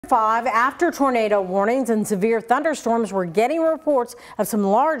After tornado warnings and severe thunderstorms, we're getting reports of some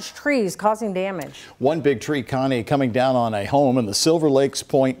large trees causing damage. One big tree, Connie, coming down on a home in the Silver Lakes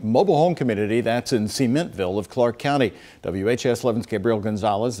Point mobile home community. That's in Cementville of Clark County. WHS 11's Gabriel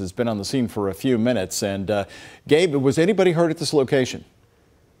Gonzalez has been on the scene for a few minutes. And Gabe, was anybody hurt at this location?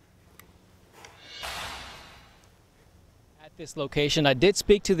 This location. I did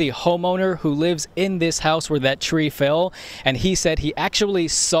speak to the homeowner who lives in this house where that tree fell, and he said he actually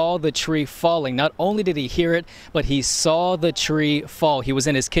saw the tree falling. Not only did he hear it, but he saw the tree fall. He was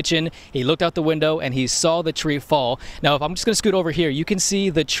in his kitchen, he looked out the window, and he saw the tree fall. Now, if I'm just going to scoot over here, you can see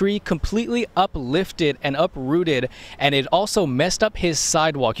the tree completely uplifted and uprooted, and it also messed up his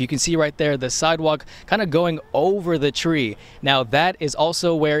sidewalk. You can see right there the sidewalk kind of going over the tree. Now, that is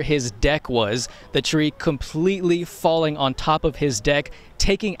also where his deck was. The tree completely falling on top of his deck,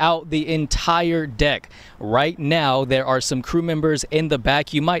 taking out the entire deck. Right now, there are some crew members in the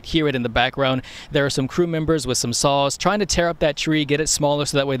back. You might hear it in the background. There are some crew members with some saws trying to tear up that tree, get it smaller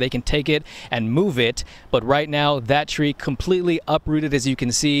so that way they can take it and move it. But right now, that tree completely uprooted, as you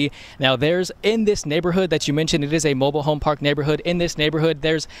can see. Now, there's in this neighborhood that you mentioned, it is a mobile home park neighborhood. In this neighborhood,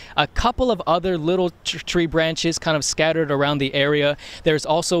 there's a couple of other little tree branches kind of scattered around the area. There's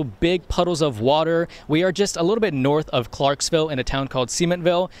also big puddles of water. We are just a little bit north of Clarksville in a town called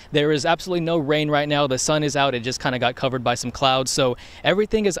Cementville. There is absolutely no rain right now. The sun is out. It just kind of got covered by some clouds. So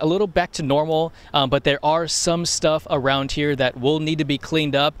everything is a little back to normal, but there are some stuff around here that will need to be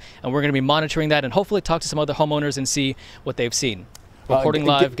cleaned up, and we're going to be monitoring that and hopefully talk to some other homeowners and see what they've seen. Reporting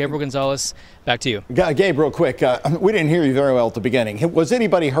live, Gabriel Gonzalez, back to you. Gabe, real quick, we didn't hear you very well at the beginning. Was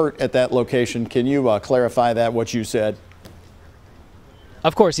anybody hurt at that location? Can you clarify that, what you said?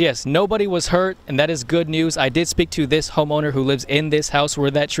 Of course, yes. Nobody was hurt, and that is good news. I did speak to this homeowner who lives in this house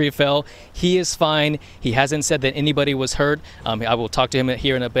where that tree fell. He is fine. He hasn't said that anybody was hurt. I will talk to him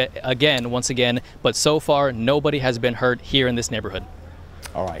here in a bit once again, but so far, nobody has been hurt here in this neighborhood.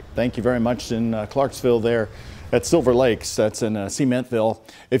 All right. Thank you very much in Clarksville there at Silver Lakes. That's in Cementville.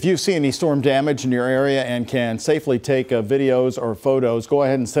 If you see any storm damage in your area and can safely take videos or photos, go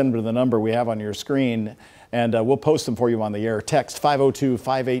ahead and send them to the number we have on your screen, and we'll post them for you on the air. Text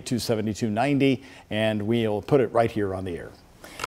 502-582-7290, and we'll put it right here on the air.